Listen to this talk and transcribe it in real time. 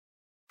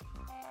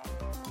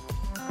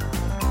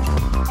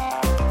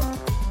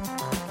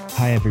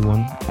Hi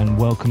everyone, and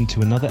welcome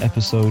to another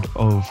episode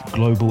of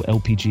Global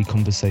LPG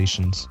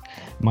Conversations.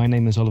 My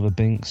name is Oliver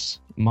Binks,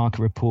 market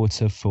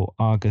reporter for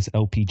Argus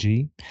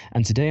LPG,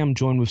 and today I'm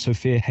joined with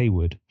Sophia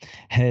Haywood,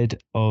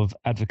 head of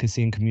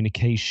advocacy and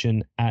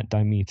communication at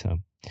Dimeta.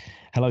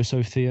 Hello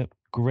Sophia,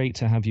 great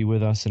to have you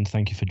with us and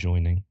thank you for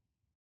joining.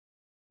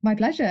 My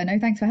pleasure. No,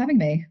 thanks for having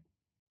me.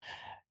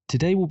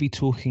 Today we'll be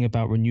talking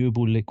about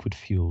renewable liquid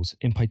fuels,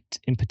 in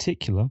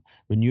particular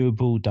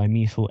renewable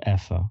dimethyl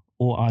ether,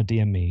 or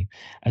RDME,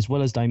 as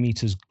well as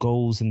Dimeta's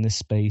goals in this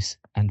space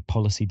and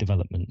policy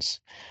developments.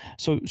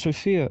 So,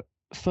 Sophia,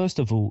 first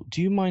of all,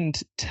 do you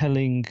mind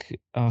telling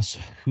us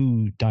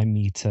who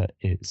Dimeta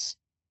is?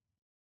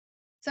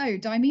 So,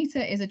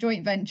 Dimeta is a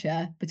joint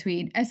venture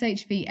between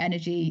SHV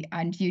Energy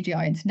and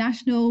UGI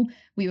International.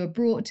 We were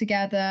brought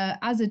together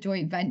as a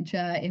joint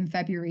venture in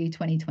February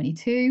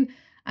 2022.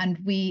 And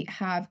we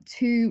have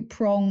two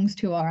prongs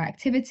to our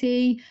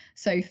activity.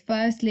 So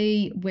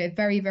firstly, we're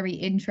very, very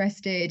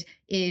interested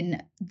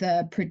in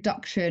the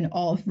production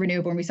of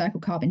renewable and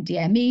recycled carbon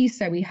DME.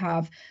 So we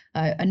have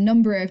a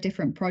number of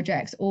different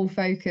projects all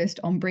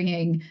focused on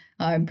bringing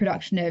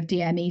production of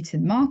DME to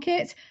the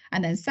market.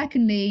 And then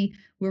secondly,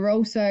 we're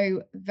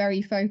also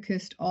very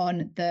focused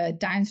on the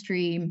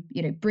downstream,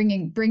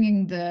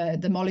 bringing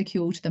the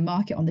molecule to the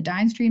market on the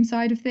downstream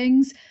side of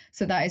things.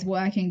 So that is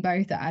working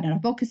both at an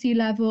advocacy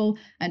level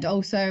and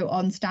also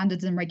on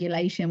standards and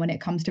regulation when it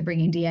comes to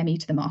bringing DME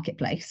to the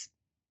marketplace.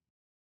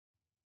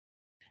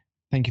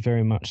 Thank you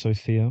very much,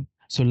 Sophia.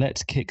 So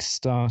let's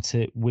kickstart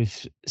it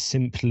with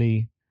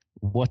simply,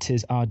 what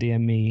is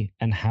RDME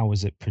and how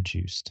is it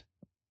produced?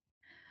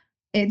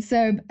 It's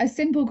a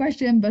simple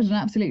question, but an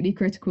absolutely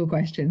critical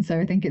question. So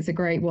I think it's a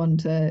great one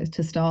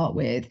to start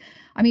with.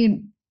 I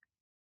mean,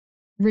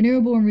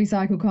 renewable and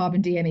recycled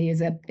carbon DME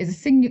is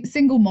a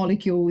single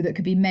molecule that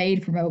could be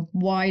made from a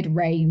wide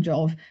range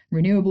of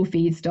renewable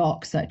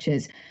feedstocks, such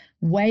as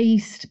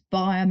waste,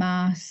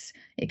 biomass.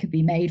 It could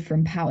be made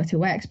from power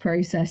to X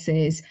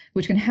processes,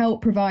 which can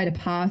help provide a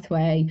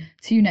pathway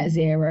to net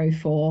zero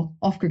for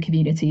off-grid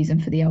communities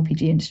and for the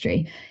LPG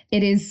industry.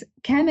 It is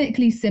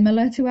chemically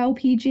similar to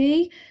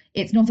LPG.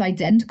 It's not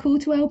identical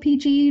to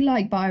LPG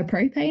like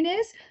biopropane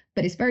is,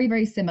 but it's very,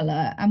 very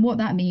similar. And what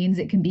that means,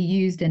 it can be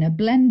used in a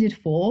blended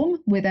form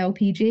with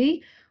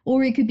LPG,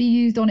 or it could be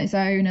used on its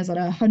own as a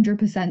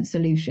 100%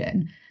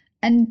 solution.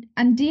 And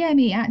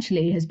DME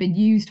actually has been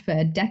used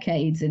for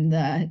decades in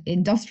the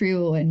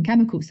industrial and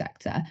chemical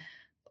sector.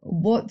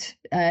 What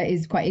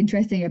is quite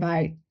interesting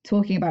about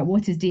talking about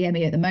what is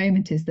DME at the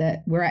moment is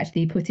that we're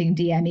actually putting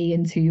DME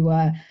into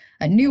a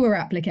newer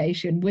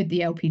application with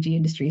the LPG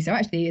industry. So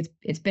actually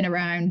it's been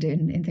around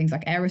in things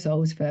like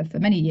aerosols for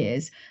many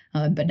years,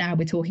 but now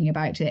we're talking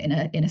about it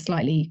in a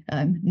slightly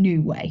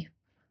new way.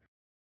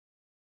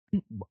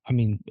 I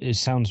mean, it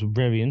sounds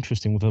very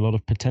interesting with a lot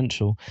of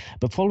potential.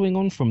 But following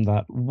on from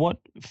that, what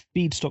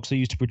feedstocks are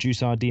used to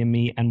produce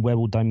RDME and where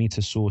will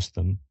Dimeta source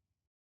them?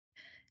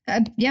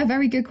 Yeah,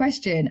 very good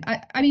question.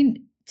 I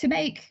mean, to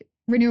make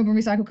renewable and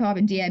recycled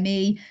carbon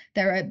DME,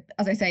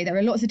 as I say, there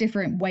are lots of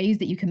different ways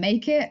that you can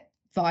make it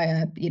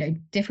via,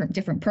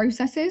 different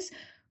processes.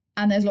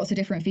 And there's lots of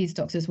different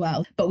feedstocks as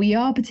well. But we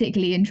are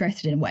particularly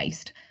interested in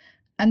waste.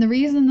 And the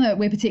reason that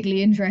we're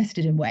particularly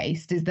interested in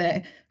waste is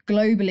that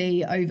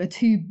globally, over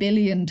 2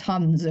 billion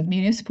tons of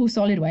municipal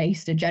solid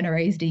waste are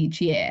generated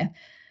each year.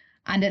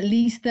 And at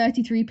least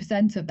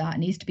 33% of that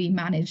needs to be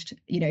managed,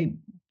 a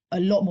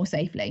lot more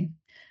safely.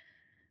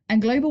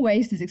 And global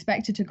waste is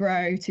expected to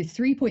grow to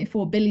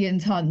 3.4 billion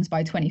tons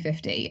by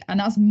 2050. And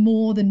that's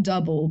more than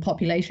double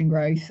population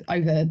growth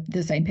over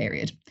the same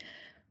period.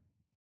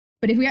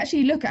 But if we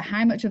actually look at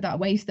how much of that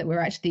waste that we're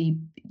actually,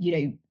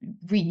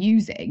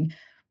 reusing,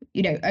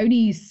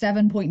 only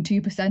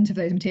 7.2% of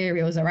those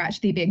materials are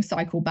actually being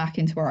cycled back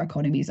into our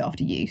economies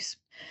after use.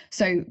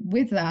 So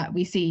with that,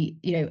 we see,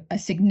 a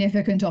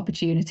significant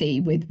opportunity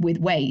with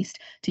waste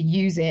to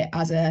use it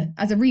as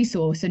a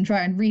resource and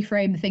try and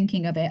reframe the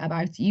thinking of it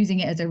about using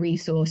it as a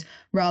resource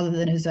rather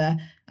than as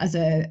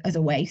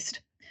a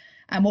waste.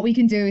 And what we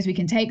can do is we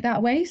can take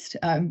that waste,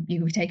 you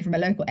can take it from a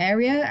local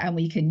area, and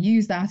we can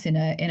use that in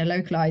a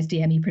localized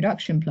DME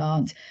production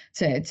plant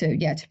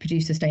to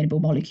produce sustainable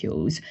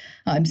molecules.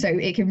 So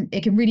it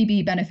can really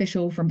be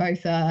beneficial from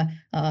both a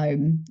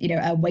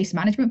waste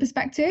management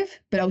perspective,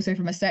 but also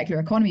from a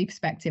circular economy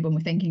perspective when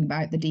we're thinking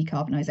about the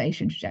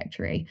decarbonisation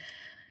trajectory.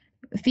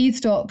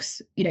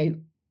 Feedstocks,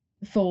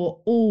 for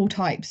all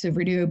types of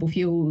renewable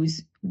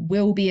fuels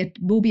will be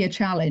a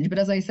challenge, but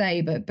as I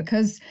say,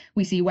 because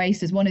we see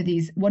waste as one of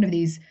these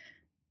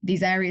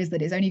areas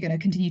that is only going to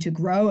continue to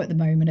grow at the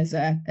moment as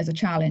a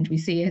challenge, we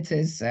see it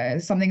as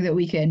something that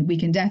we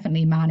can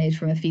definitely manage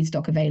from a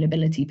feedstock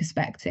availability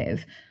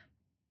perspective.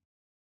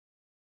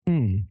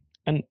 And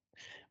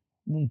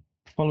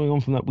following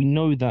on from that, we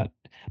know that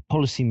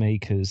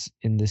policymakers,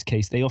 in this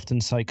case, they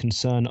often cite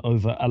concern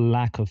over a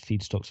lack of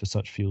feedstocks for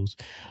such fuels.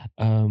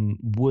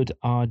 Would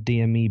our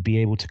DME be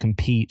able to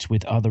compete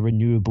with other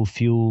renewable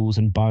fuels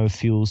and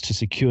biofuels to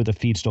secure the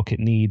feedstock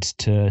it needs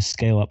to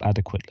scale up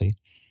adequately?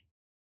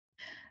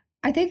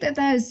 I think that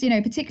there's,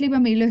 particularly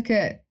when we look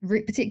at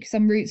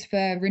some routes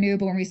for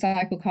renewable and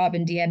recycled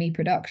carbon DME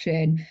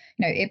production,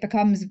 it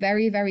becomes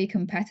very, very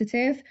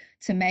competitive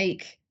to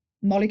make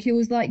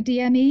molecules like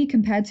DME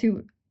compared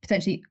to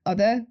potentially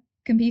other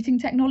competing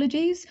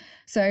technologies.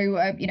 So,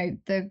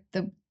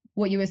 the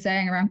what you were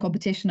saying around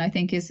competition, I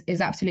think is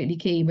absolutely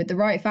key. With the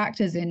right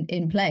factors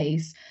in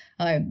place,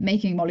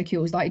 making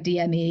molecules like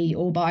DME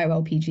or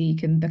bio-LPG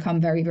can become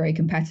very, very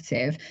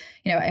competitive.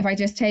 If I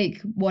just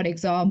take one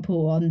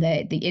example on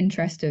the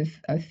interest of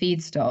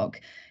feedstock,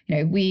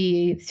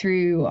 we,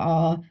 through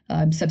our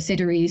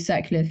subsidiary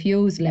Circular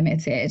Fuels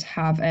Limited,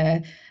 have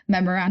a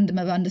memorandum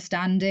of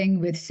understanding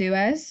with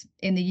Suez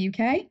in the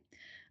UK.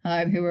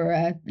 Who are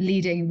a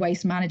leading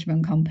waste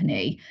management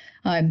company.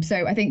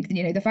 So I think,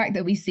 the fact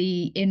that we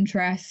see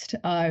interest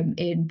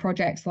in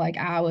projects like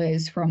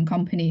ours from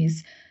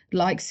companies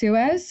like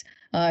Suez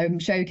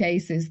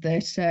showcases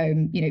that,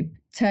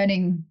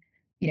 turning,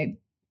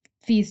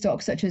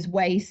 feedstock such as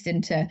waste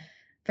into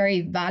very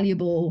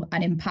valuable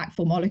and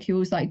impactful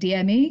molecules like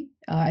DME.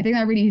 I think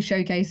that really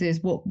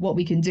showcases what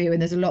we can do,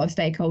 and there's a lot of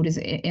stakeholders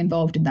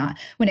involved in that.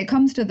 When it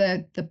comes to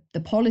the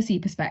policy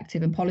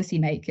perspective and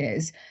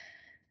policymakers,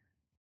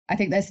 I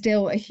think there's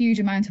still a huge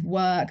amount of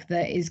work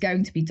that is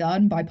going to be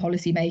done by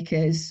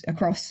policymakers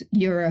across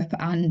Europe,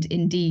 and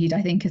indeed,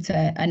 I think at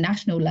a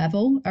national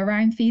level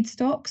around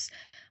feedstocks.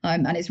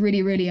 And it's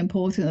really, really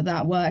important that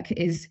that work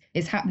is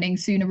happening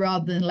sooner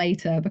rather than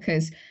later,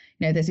 because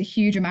there's a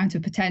huge amount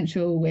of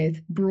potential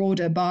with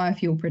broader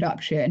biofuel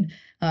production.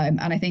 And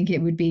I think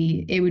it would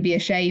be a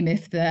shame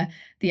if the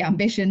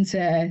ambition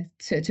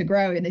to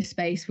grow in this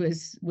space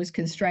was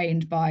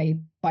constrained by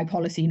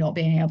policy not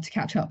being able to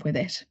catch up with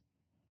it.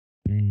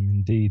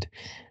 Indeed.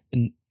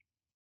 And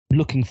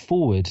looking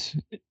forward,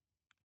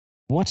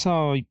 what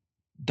are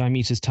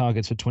Dimeta's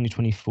targets for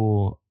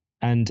 2024?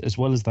 And as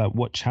well as that,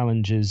 what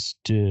challenges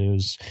do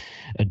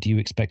you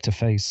expect to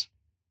face?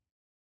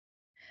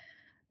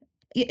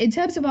 In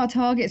terms of our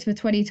targets for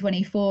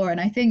 2024, and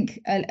I think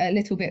a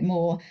little bit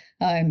more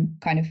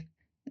kind of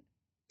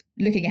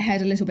looking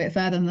ahead a little bit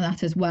further than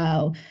that as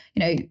well,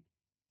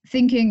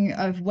 thinking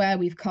of where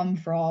we've come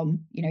from,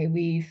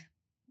 we've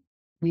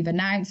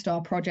announced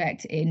our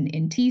project in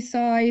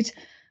Teesside.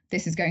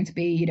 This is going to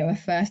be, a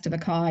first of a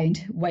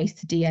kind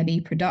waste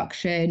DME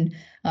production.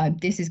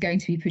 This is going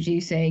to be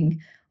producing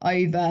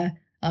over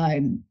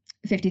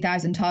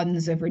 50,000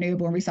 tonnes of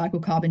renewable and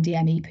recycled carbon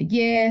DME per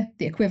year,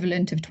 the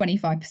equivalent of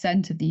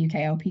 25% of the UK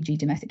LPG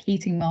domestic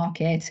heating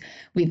market.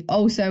 We've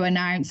also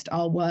announced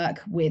our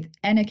work with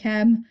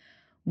Enerchem,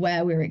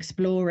 where we're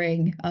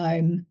exploring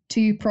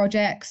 2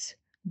 projects,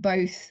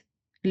 both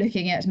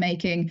looking at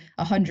making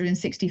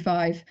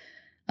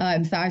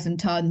 165,000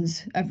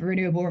 tonnes of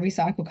renewable and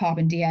recycled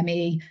carbon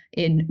DME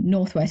in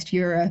Northwest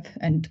Europe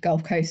and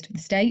Gulf Coast of the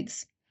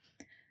States.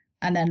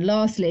 And then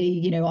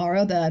lastly, our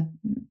other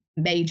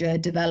major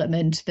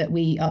development that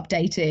we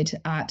updated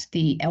at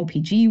the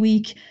LPG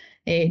Week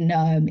in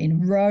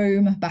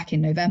Rome back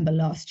in November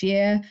last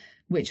year,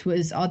 which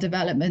was our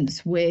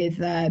developments with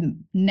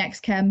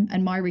NextChem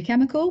and Myri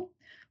Chemical,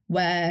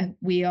 where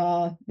we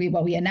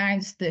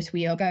announced that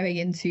we are going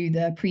into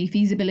the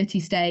pre-feasibility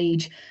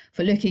stage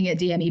for looking at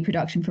DME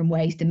production from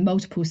waste in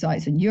multiple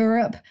sites in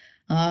Europe.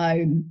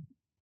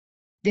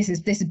 This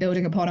is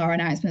building upon our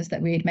announcements that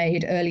we had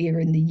made earlier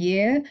in the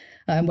year,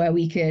 where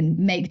we can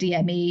make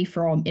DME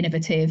from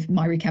innovative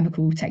Myri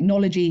Chemical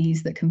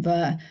technologies that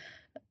convert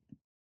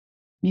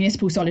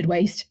municipal solid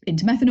waste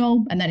into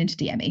methanol and then into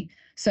DME.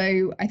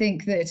 So I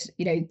think that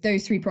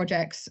those 3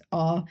 projects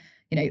are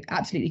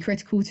absolutely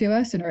critical to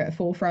us and are at the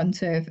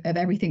forefront of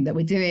everything that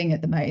we're doing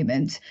at the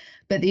moment.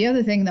 But the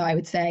other thing that I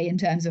would say in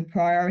terms of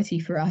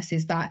priority for us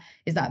is that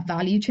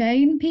value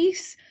chain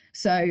piece.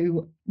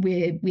 So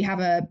we have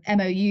a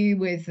MOU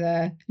with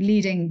a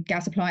leading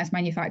gas appliance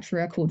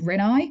manufacturer called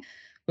Renewable.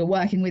 We're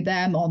working with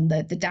them on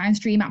the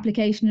downstream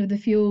application of the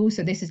fuel.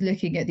 So this is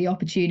looking at the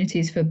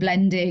opportunities for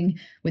blending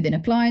within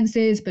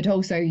appliances, but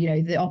also,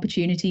 the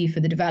opportunity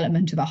for the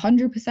development of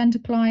 100%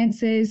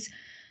 appliances.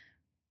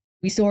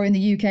 We saw in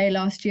the UK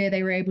last year,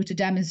 they were able to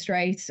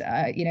demonstrate,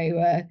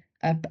 a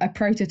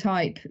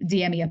prototype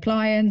DME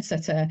appliance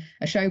at a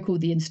show called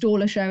the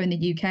Installer Show in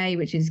the UK,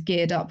 which is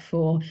geared up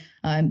for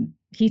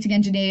heating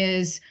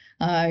engineers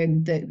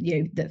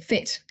that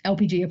fit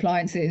LPG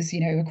appliances,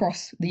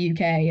 across the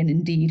UK and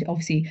indeed,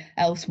 obviously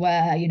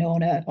elsewhere,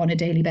 on a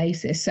daily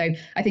basis. So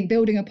I think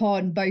building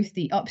upon both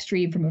the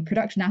upstream from a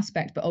production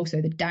aspect, but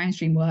also the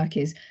downstream work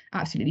is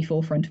absolutely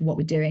forefront of what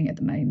we're doing at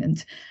the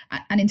moment.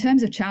 And in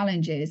terms of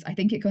challenges, I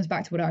think it comes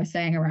back to what I was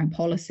saying around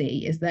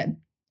policy, is that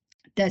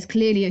there's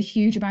clearly a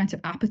huge amount of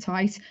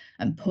appetite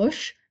and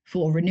push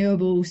for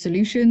renewable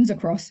solutions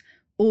across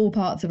all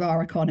parts of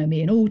our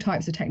economy and all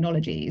types of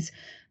technologies.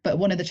 But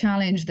one of the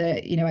challenge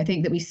that, I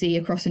think that we see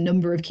across a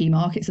number of key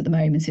markets at the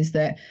moment is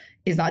that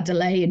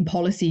delay in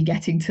policy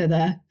getting to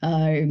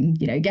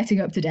getting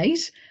up to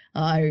date,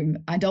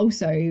 and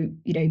also,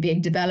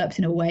 being developed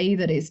in a way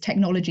that is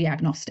technology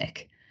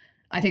agnostic.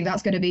 I think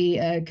that's going to be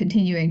a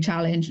continuing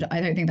challenge.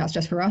 I don't think that's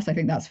just for us. I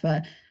think that's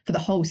for the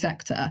whole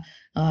sector,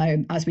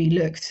 as we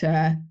look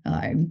to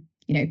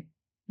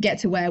get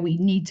to where we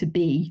need to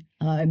be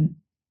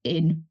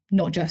in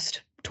not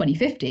just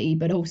 2050,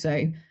 but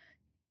also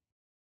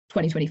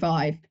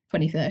 2025,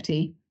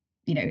 2030,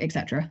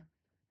 etc.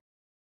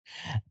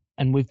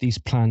 And with these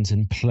plans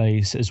in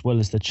place, as well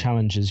as the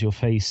challenges you're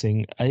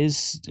facing,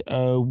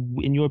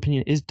 in your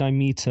opinion, is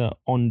Dimeta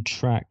on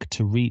track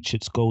to reach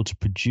its goal to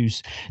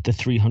produce the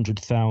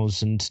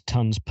 300,000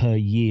 tons per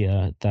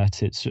year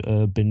that it's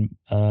has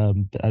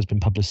been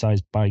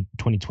publicized by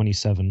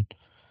 2027?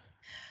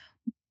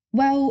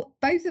 Well,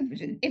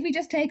 if we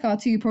just take our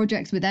two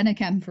projects with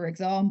Enerchem, for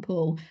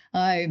example,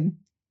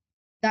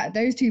 that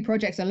those two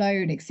projects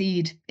alone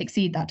exceed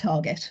that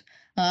target.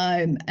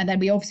 And then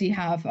we obviously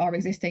have our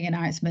existing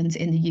announcements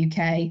in the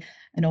UK,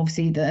 and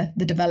obviously the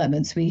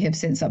developments we have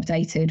since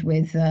updated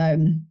with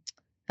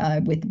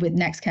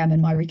NextChem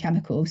and Myri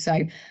Chemical. So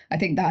I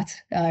think that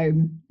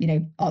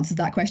answers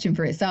that question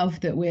for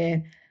itself. That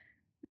we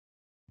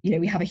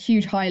have a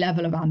huge high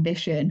level of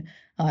ambition,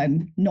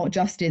 not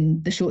just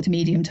in the short to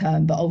medium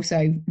term, but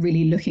also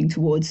really looking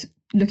towards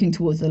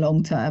the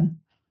long term.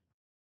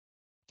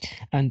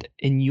 And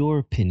in your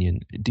opinion,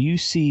 do you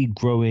see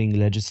growing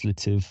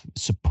legislative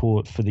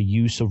support for the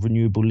use of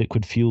renewable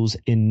liquid fuels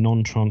in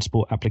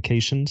non-transport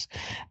applications?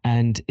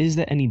 And is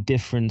there any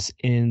difference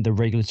in the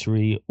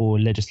regulatory or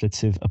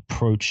legislative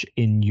approach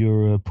in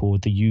Europe or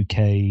the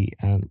UK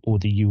or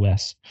the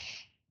US?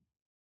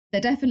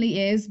 There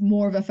definitely is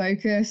more of a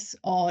focus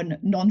on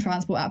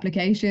non-transport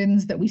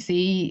applications that we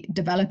see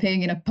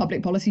developing in a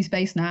public policy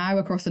space now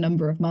across a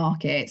number of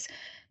markets.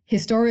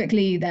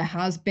 Historically, there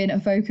has been a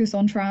focus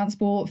on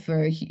transport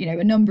for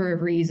a number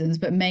of reasons,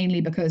 but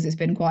mainly because it's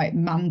been quite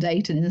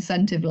mandate and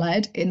incentive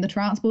led in the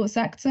transport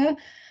sector.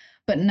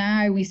 But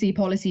now we see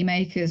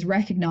policymakers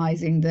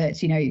recognizing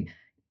that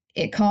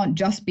it can't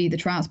just be the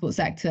transport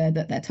sector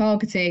that they're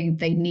targeting.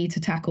 They need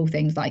to tackle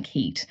things like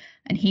heat,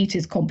 and heat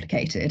is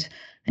complicated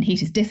and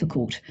heat is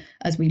difficult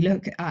as we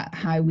look at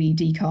how we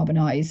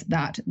decarbonize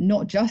that,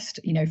 not just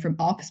from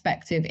our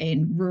perspective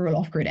in rural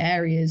off-grid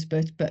areas,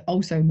 but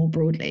also more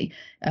broadly,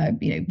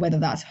 whether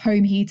that's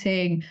home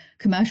heating,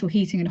 commercial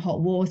heating and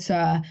hot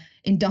water,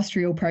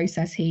 industrial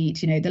process heat.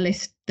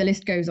 The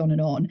list goes on,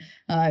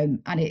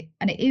 and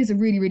it is a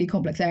really, really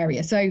complex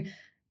area. So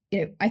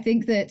I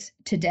think that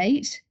to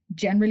date,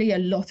 generally a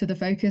lot of the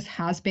focus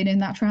has been in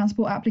that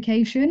transport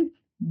application,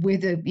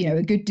 with a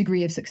good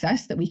degree of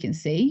success that we can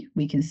see.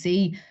 We can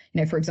see,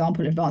 for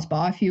example, advanced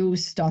biofuels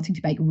starting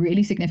to make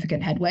really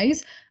significant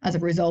headways as a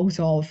result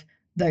of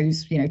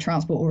those,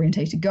 transport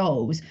orientated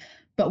goals.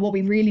 But what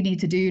we really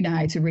need to do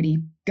now to really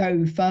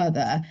go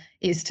further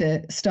is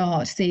to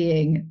start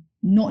seeing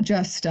not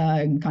just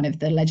kind of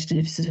the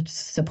legislative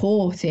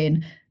support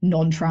in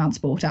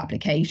non-transport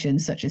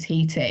applications such as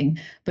heating,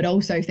 but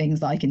also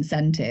things like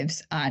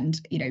incentives and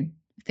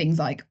things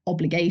like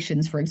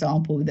obligations, for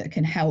example, that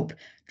can help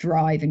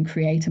drive and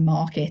create a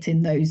market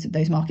in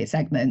those market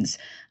segments.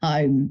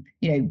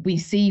 We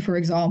see, for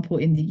example,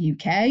 in the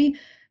UK,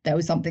 there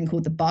was something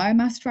called the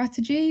biomass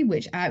strategy,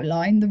 which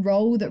outlined the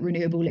role that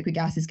renewable liquid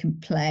gases can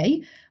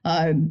play.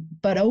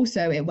 But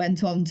also it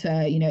went on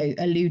to,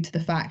 allude to the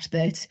fact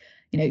that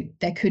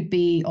there could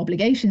be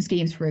obligation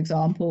schemes, for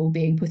example,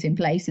 being put in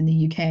place in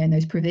the UK, and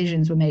those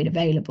provisions were made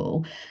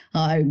available.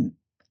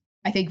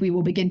 I think we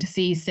will begin to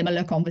see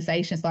similar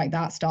conversations like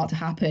that start to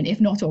happen,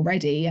 if not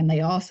already, and they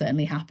are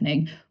certainly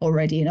happening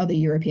already in other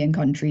European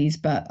countries,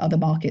 but other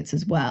markets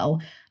as well.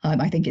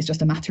 I think it's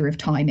just a matter of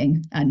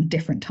timing and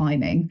different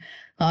timing.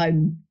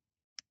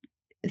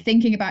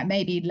 Thinking about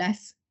maybe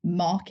less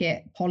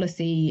market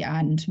policy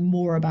and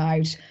more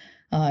about,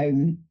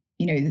 kind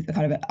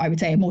of, I would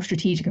say, a more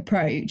strategic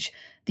approach.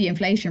 The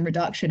Inflation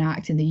Reduction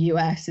Act in the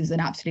US is an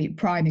absolute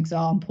prime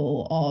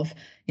example of,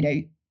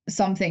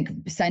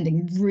 something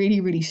sending really,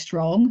 really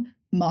strong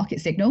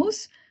market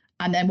signals.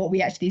 And then what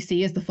we actually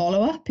see as the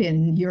follow-up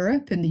in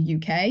Europe and the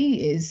UK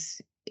is,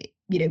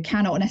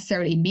 cannot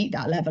necessarily meet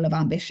that level of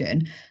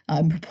ambition,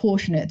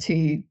 proportionate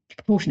to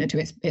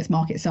its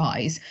market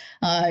size.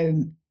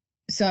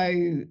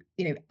 So,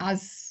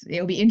 as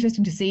it'll be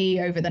interesting to see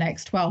over the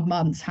next 12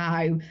 months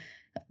how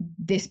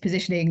this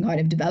positioning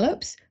kind of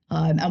develops,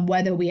 and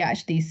whether we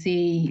actually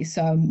see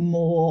some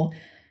more,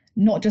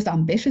 not just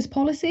ambitious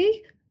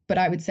policy, but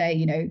I would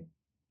say,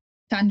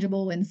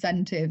 tangible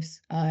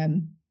incentives,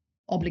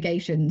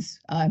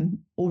 obligations,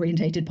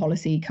 orientated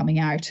policy coming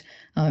out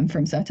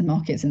from certain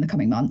markets in the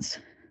coming months.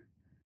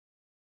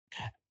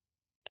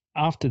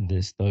 After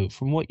this, though,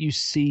 from what you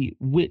see,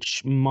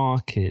 which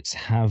markets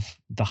have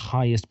the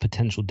highest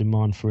potential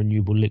demand for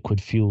renewable liquid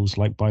fuels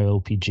like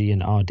bio-LPG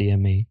and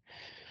RDME?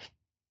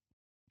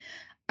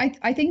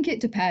 I think it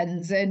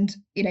depends. And,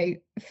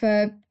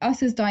 for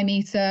us as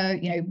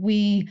Dimeta,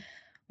 we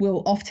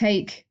will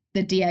offtake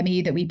the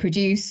DME that we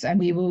produce, and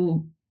we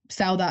will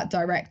sell that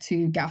direct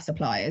to gas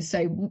suppliers.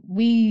 So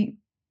we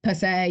per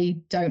se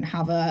don't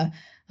have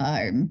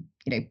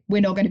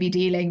we're not going to be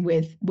dealing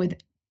with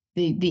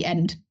the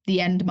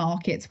end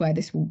markets where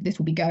this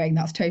will be going.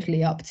 That's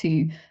totally up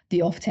to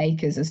the off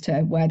takers as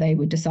to where they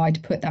would decide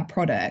to put that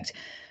product.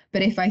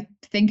 But if I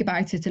think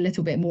about it a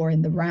little bit more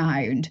in the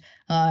round,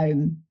 I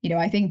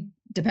think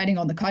depending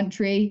on the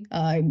country,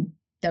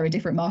 there are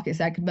different market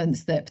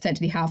segments that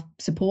potentially have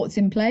supports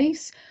in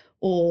place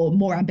or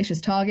more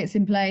ambitious targets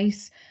in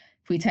place.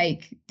 If we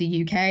take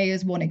the UK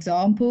as one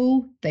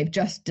example, they've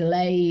just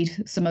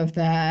delayed some of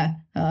their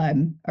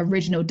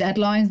original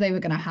deadlines they were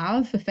going to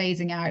have for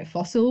phasing out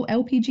fossil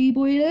LPG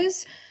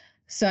boilers.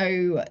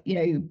 So,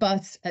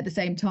 but at the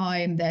same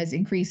time, there's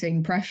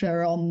increasing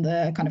pressure on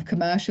the kind of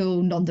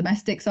commercial,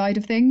 non-domestic side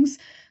of things.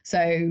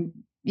 So,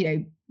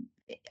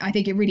 I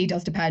think it really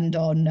does depend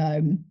on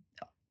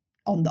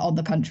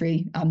the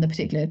country and the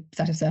particular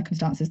set of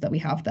circumstances that we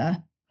have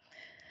there.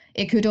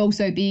 It could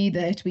also be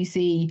that we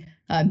see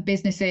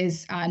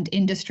businesses and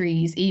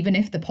industries, even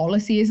if the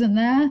policy isn't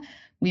there,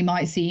 we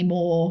might see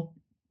more,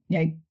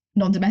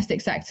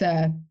 non-domestic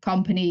sector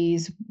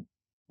companies,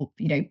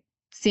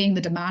 seeing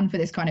the demand for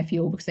this kind of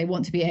fuel because they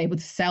want to be able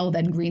to sell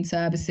then green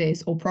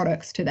services or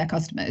products to their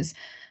customers.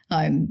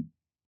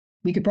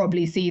 We could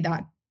probably see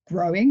that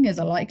growing as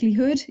a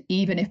likelihood,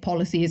 even if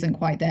policy isn't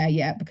quite there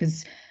yet,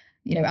 because,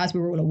 as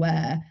we're all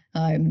aware,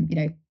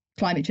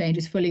 climate change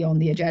is fully on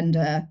the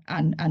agenda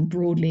and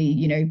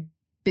broadly,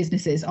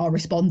 businesses are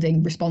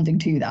responding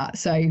to that.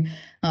 So,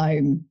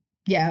 I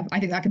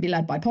think that could be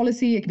led by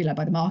policy, it could be led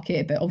by the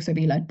market, but also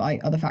be led by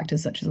other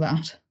factors such as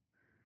that.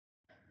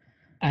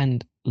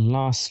 And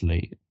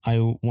lastly, I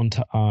want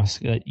to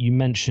ask, you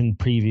mentioned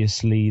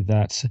previously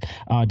that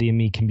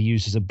RDME can be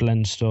used as a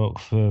blend stock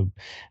for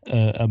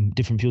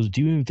different fuels.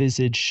 Do you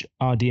envisage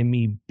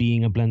RDME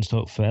being a blend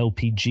stock for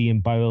LPG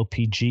and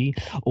bio-LPG,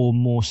 or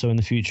more so in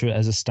the future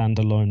as a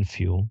standalone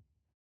fuel?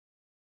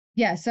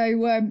 Yeah,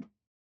 so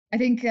I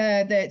think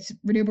that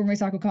renewable and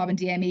recycled carbon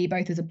DME,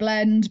 both as a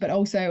blend, but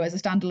also as a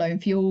standalone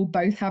fuel,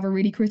 both have a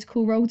really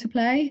critical role to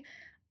play.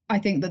 I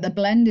think that the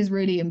blend is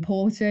really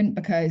important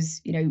because,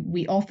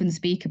 we often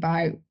speak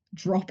about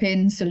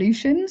drop-in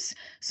solutions.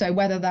 So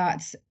whether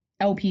that's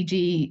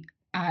LPG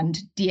and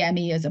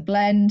DME as a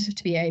blend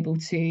to be able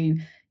to,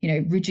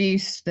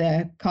 reduce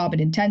the carbon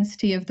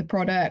intensity of the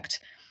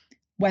product,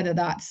 whether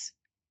that's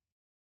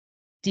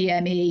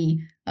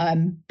DME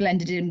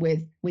blended in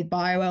with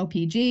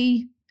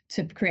bio-LPG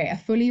to create a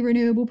fully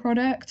renewable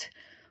product,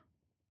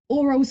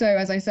 or also,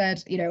 as I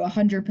said,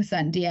 100%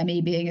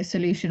 DME being a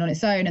solution on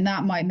its own. And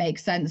that might make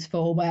sense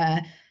for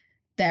where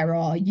there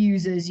are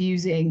users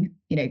using,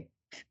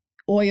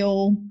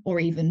 oil or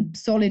even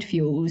solid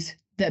fuels,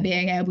 that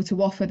being able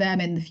to offer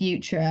them in the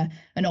future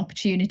an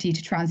opportunity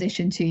to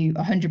transition to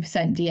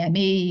 100%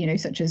 DME,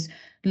 such as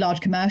large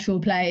commercial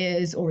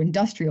players or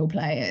industrial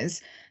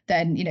players,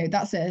 then,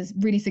 that's a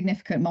really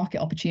significant market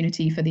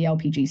opportunity for the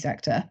LPG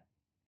sector.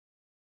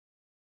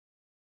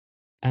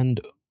 And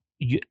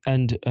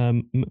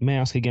may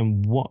I ask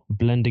again, what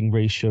blending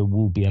ratio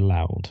will be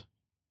allowed?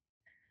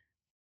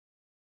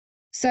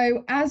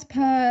 So as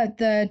per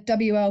the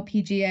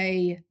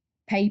WLPGA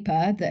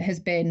paper that has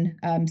been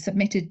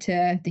submitted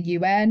to the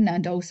UN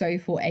and also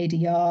for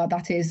ADR,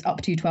 that is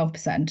up to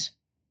 12%.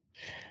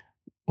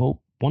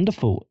 Well,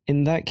 wonderful.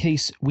 In that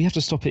case, we have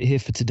to stop it here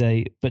for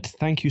today, but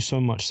thank you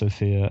so much,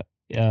 Sophia.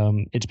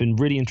 It's been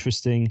really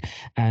interesting,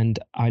 and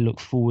I look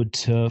forward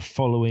to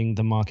following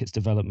the market's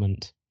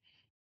development.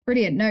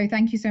 Brilliant. No,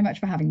 thank you so much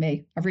for having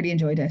me. I've really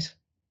enjoyed it.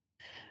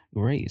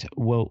 Great.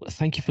 Well,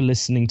 thank you for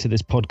listening to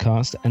this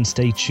podcast, and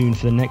stay tuned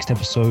for the next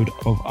episode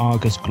of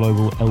Argus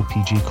Global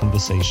LPG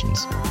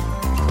Conversations.